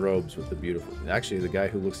guy in the robes with the beautiful... Actually, the guy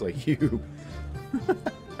who looks like you.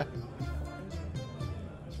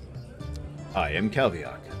 I am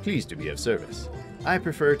Calviac, pleased to be of service. I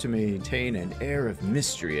prefer to maintain an air of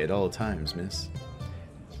mystery at all times, miss.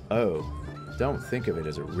 Oh, don't think of it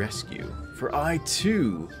as a rescue, for I,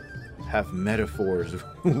 too, have metaphors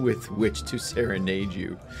with which to serenade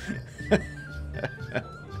you.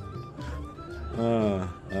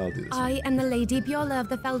 I'll do this. I am the Lady Biola of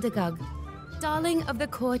the Feldagug, darling of the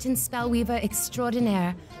court and spellweaver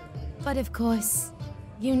extraordinaire. But of course,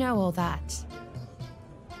 you know all that.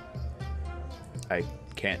 I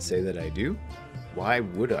can't say that I do. Why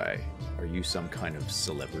would I? Are you some kind of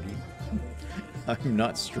celebrity? I'm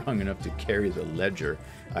not strong enough to carry the ledger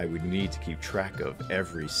I would need to keep track of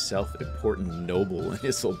every self-important noble in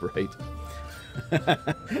Isselbright.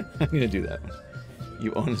 I'm gonna do that one.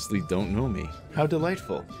 You honestly don't know me. How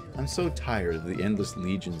delightful. I'm so tired of the endless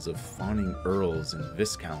legions of fawning earls and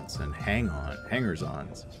viscounts and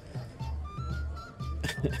hangers-ons.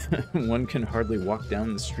 One can hardly walk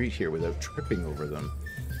down the street here without tripping over them.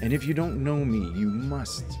 And if you don't know me, you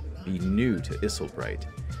must be new to Isselbright.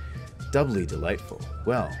 Doubly delightful.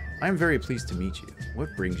 Well, I'm very pleased to meet you.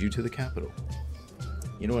 What brings you to the capital?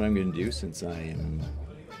 You know what I'm going to do, since I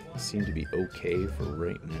seem to be okay for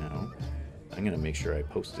right now? I'm going to make sure I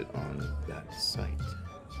post it on that site.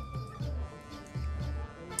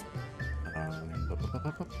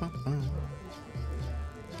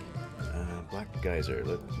 Black Geyser.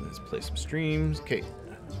 Let's play some streams. Okay.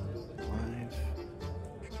 Live.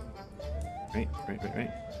 Right.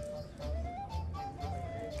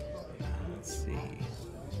 Let's see.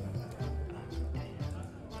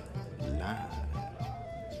 Live.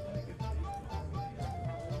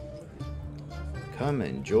 Come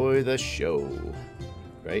enjoy the show.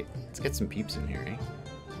 Right? Let's get some peeps in here, eh?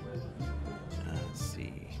 Let's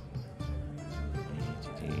see.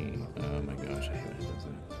 Oh my gosh, I hate when it does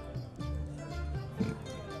that.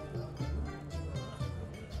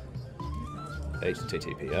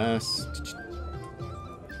 https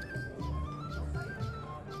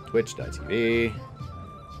twitch.tv/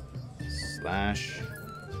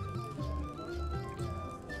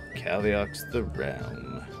 Calviox the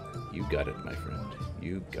Realm. You got it, my friend.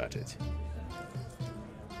 You got it.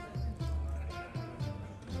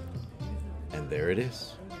 And there it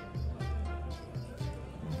is.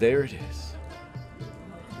 There it is.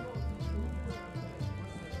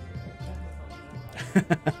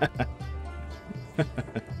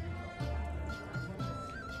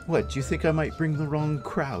 What, do you think I might bring the wrong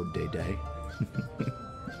crowd, Day Day?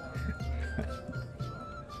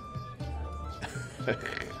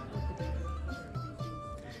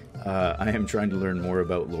 I am trying to learn more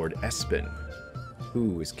about Lord Espen,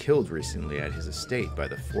 who was killed recently at his estate by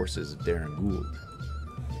the forces of Darren Gould.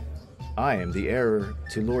 I am the heir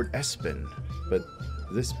to Lord Espen, but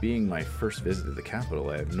this being my first visit to the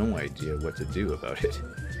capital, I have no idea what to do about it.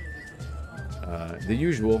 The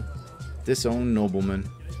usual, disowned nobleman,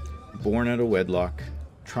 born out of wedlock,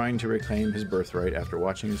 trying to reclaim his birthright after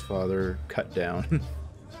watching his father cut down.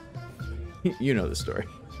 You know the story.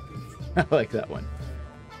 I like that one.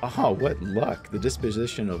 Ah, what luck! The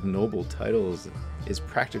disposition of noble titles is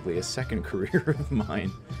practically a second career of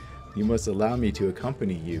mine. You must allow me to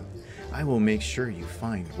accompany you. I will make sure you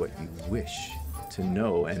find what you wish to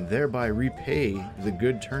know, and thereby repay the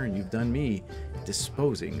good turn you've done me,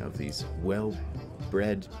 disposing of these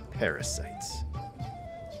well-bred parasites.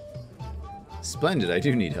 Splendid, I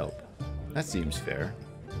do need help. That seems fair.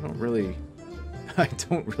 I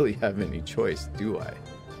don't really have any choice, do I?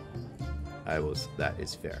 That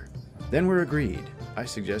is fair. Then we're agreed. I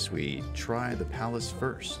suggest we try the palace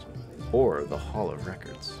first, or the Hall of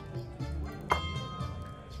Records.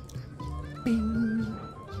 Bing.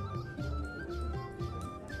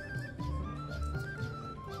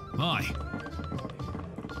 Hi.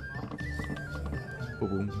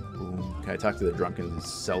 Boom, boom. Can I talk to the drunken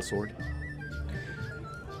sellsword?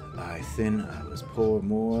 I was pour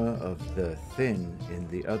more of the thin in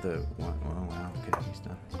the other one. Oh, wow, okay, he's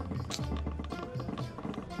done.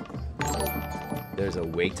 There's a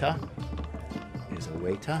waiter. There's a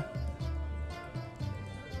waiter.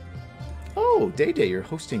 Oh, Day Day, you're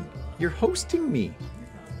hosting me.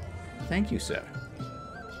 Thank you, sir.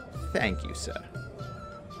 Thank you, sir.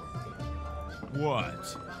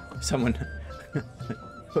 What?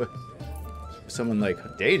 Someone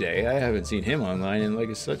like Day Day, I haven't seen him online in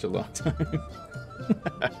like such a long time.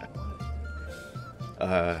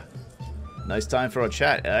 Nice time for a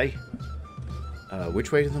chat, eh?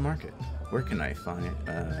 Which way to the market? Where can I find it?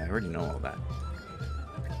 I already know all that.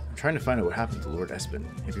 I'm trying to find out what happened to Lord Espen.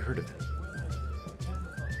 Have you heard of him?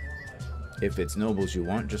 If it's nobles you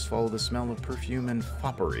want, just follow the smell of perfume and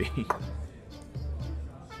foppery.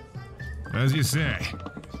 As you say.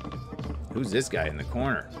 Who's this guy in the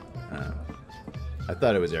corner? I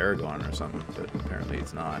thought it was Aragon or something, but apparently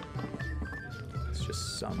it's not. It's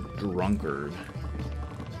just some drunkard.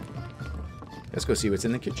 Let's go see what's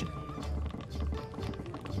in the kitchen.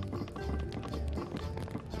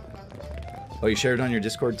 Oh, you shared it on your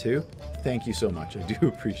Discord too? Thank you so much. I do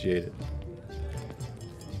appreciate it.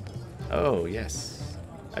 Oh, yes.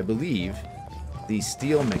 I believe the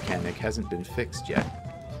steal mechanic hasn't been fixed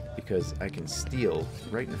yet, because I can steal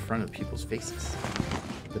right in front of people's faces.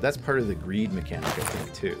 But that's part of the greed mechanic, I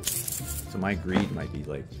think, too. So my greed might be,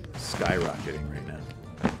 like, skyrocketing right now.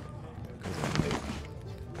 Because I'm,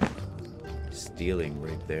 like, stealing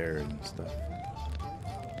right there and stuff.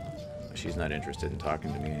 She's not interested in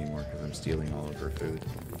talking to me anymore because I'm stealing all of her food.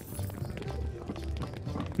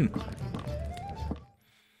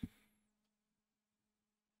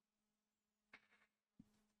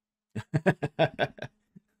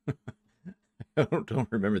 I don't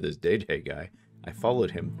remember this Day Day guy. I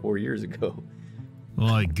followed him 4 years ago.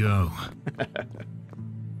 I go.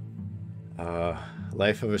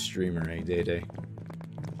 Life of a streamer, eh, Day Day?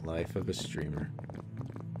 Life of a streamer.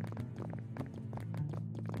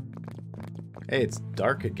 Hey, it's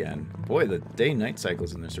dark again. Boy, the day-night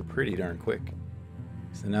cycles in this are pretty darn quick.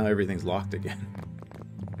 So now everything's locked again.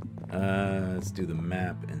 Let's do the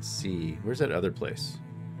map and see. Where's that other place?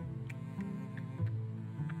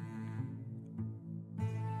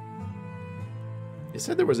 It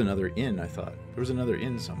said there was another inn, I thought. There was another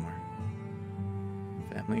inn somewhere.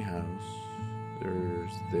 Family house.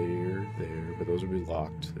 There's there, but those would be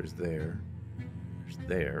locked. There's there. There's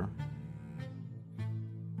there.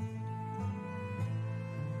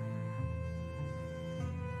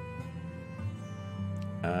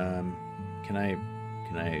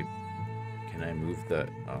 Can I move the,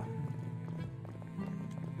 oh.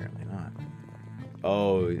 Apparently not.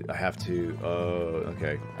 Oh, I have to, oh,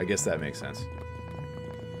 okay. I guess that makes sense.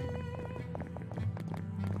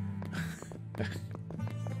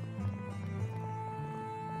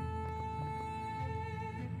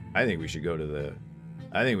 I think we should go to the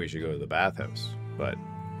bathhouse, but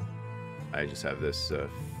I just have this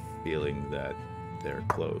feeling that they're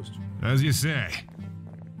closed. As you say.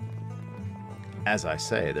 As I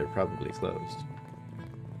say, they're probably closed.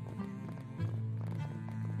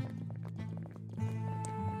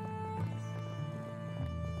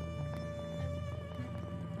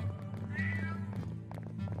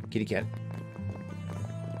 Kitty cat.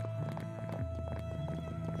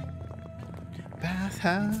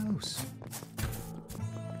 Bathhouse.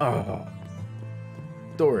 Oh.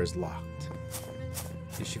 Door is locked.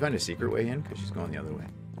 Did she find a secret way in? Because she's going the other way.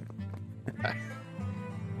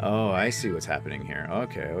 Oh, I see what's happening here.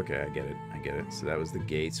 Okay, okay, I get it. I get it. So that was the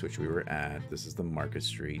gates which we were at. This is the Market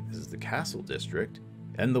Street. This is the Castle District.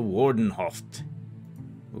 And the Wardenhoft.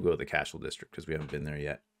 We'll go to the Castle District because we haven't been there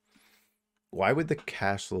yet. Why would the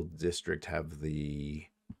Castle District have the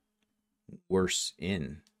worse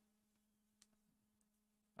inn?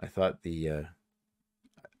 I thought the,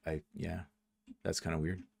 yeah, that's kind of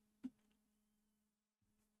weird.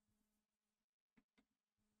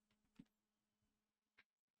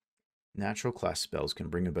 Natural class spells can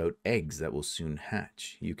bring about eggs that will soon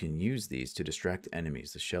hatch. You can use these to distract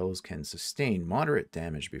enemies. The shells can sustain moderate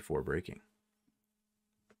damage before breaking.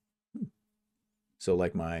 So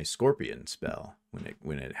like my scorpion spell,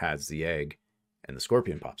 when it has the egg and the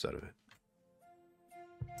scorpion pops out of it.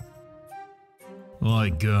 I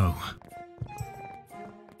go.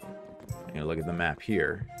 You know, look at the map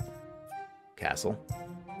here. Castle.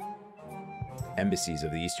 Embassies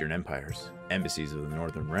of the Eastern Empires. Embassies of the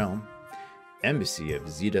Northern Realm. Embassy of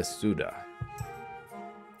Zida Suda.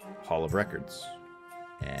 Hall of Records.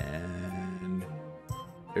 And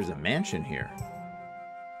there's a mansion here.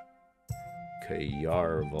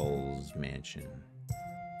 Kayarval's mansion.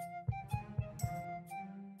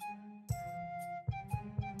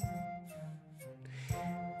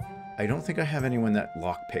 I don't think I have anyone that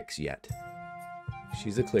lockpicks yet.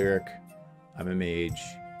 She's a cleric. I'm a mage.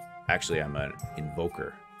 Actually, I'm an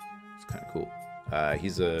invoker. It's kind of cool.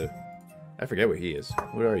 He's a... I forget what he is.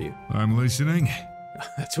 What are you? I'm listening.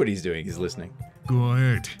 That's what he's doing. He's listening. Go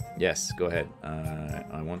ahead. Yes, go ahead.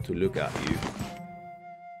 I want to look at you.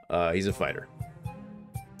 He's a fighter.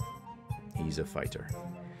 He's a fighter.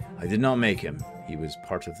 I did not make him. He was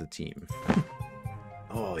part of the team.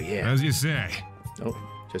 Oh, yeah. As you say. Oh,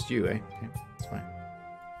 just you, eh? Okay, that's fine.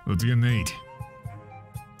 What do you need?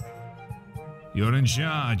 You're in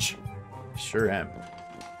charge. Sure am.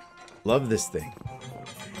 Love this thing.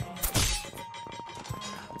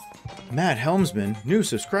 Mad Helmsman, new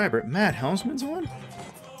subscriber. Mad Helmsman's on?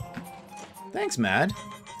 Thanks, Mad.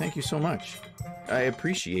 Thank you so much. I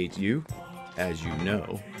appreciate you, as you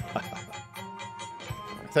know.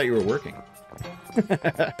 I thought you were working.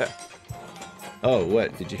 Oh,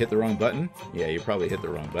 what? Did you hit the wrong button? Yeah, you probably hit the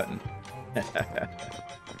wrong button.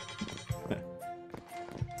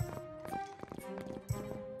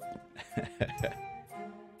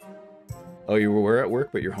 Oh, you were at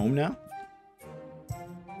work, but you're home now?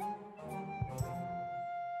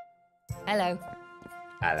 Hello.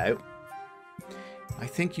 Hello. I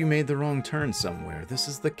think you made the wrong turn somewhere. This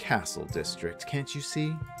is the Castle District, can't you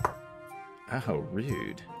see? Oh,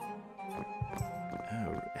 rude.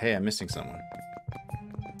 Oh, hey, I'm missing someone.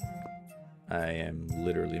 I am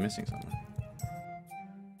literally missing someone.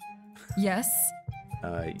 Yes?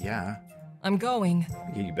 Yeah. I'm going.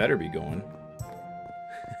 You better be going.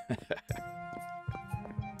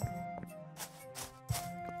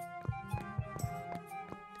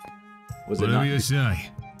 Whatever you say.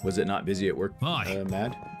 Was it not busy at work, Hi.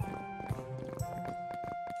 Mad?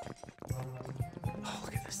 Oh,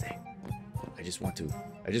 look at this thing. I just want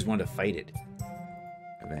to fight it.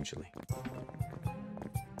 Eventually.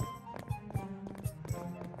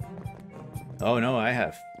 Oh no, I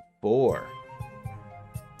have 4.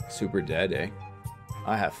 Super dead, eh?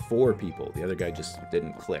 I have 4 people. The other guy just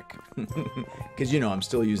didn't click. Because, you know, I'm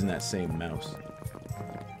still using that same mouse.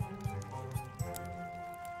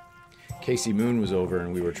 Casey Moon was over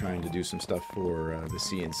and we were trying to do some stuff for the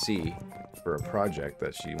CNC for a project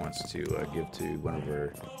that she wants to give to one of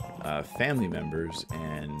her family members,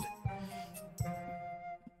 and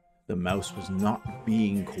the mouse was not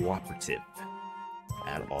being cooperative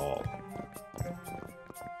at all.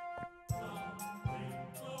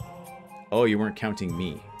 Oh, you weren't counting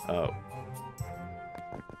me. Oh.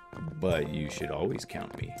 But you should always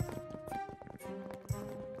count me.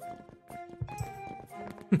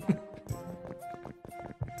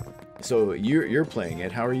 So you're playing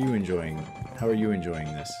it. How are you enjoying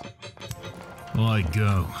this? I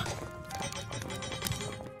go.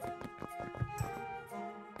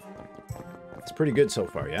 It's pretty good so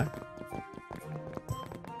far, yeah?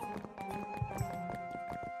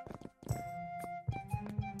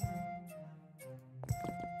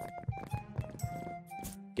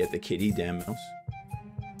 Get the kitty, damn mouse.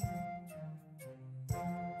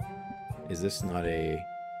 Is this not a...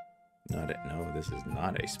 No, this is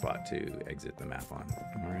not a spot to exit the map on.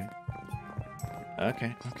 Alright.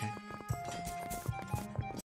 Okay, okay.